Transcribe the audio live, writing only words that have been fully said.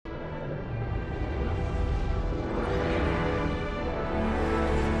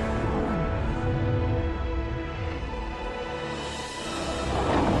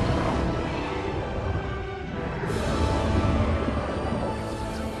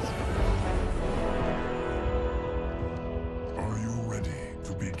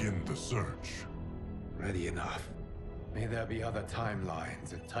search. Ready enough. May there be other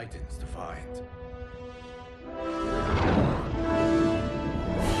timelines and titans to find.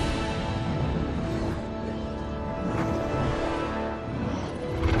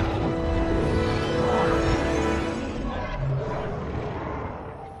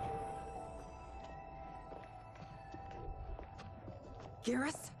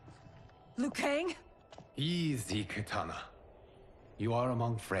 Garrus? Liu Kang? Easy, Kitana. You are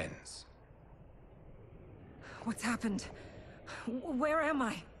among friends. What's happened? Where am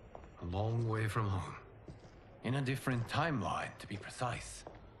I? A long way from home. In a different timeline, to be precise.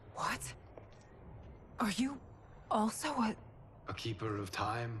 What? Are you also A keeper of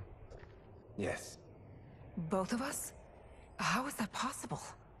time? Yes. both of us? How is that possible?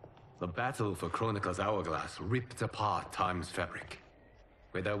 The battle for Chronica's Hourglass ripped apart time's fabric.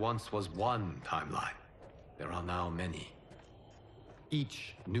 Where there once was one timeline, there are now many.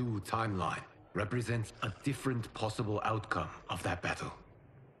 Each new timeline represents a different possible outcome of that battle.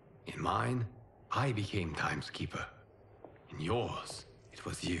 In mine, I became Time's Keeper. In yours, it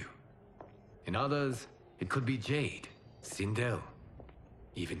was you. In others, it could be Jade, Sindel,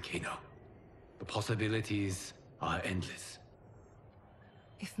 even Kano. The possibilities are endless.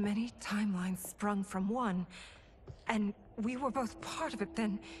 If many timelines sprung from one, and we were both part of it,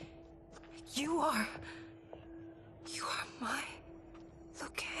 then you are my Liu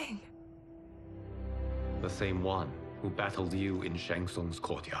Kang. The same one who battled you in Shang Tsung's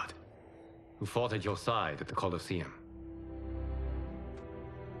courtyard. Who fought at your side at the Colosseum.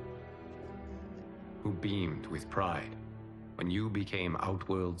 Who beamed with pride when you became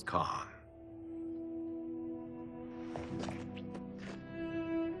Outworld's Khan.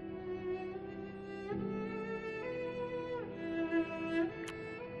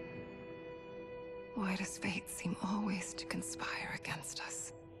 Why does fate seem always to conspire against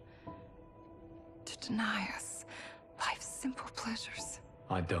us? To deny us life's simple pleasures?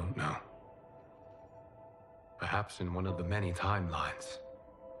 I don't know. Perhaps in one of the many timelines,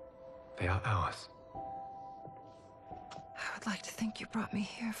 they are ours. I would like to think you brought me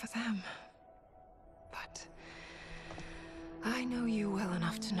here for them. But I know you well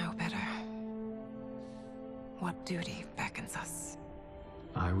enough to know better. What duty beckons us?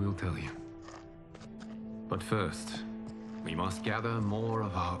 I will tell you. But first, we must gather more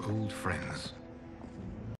of our old friends.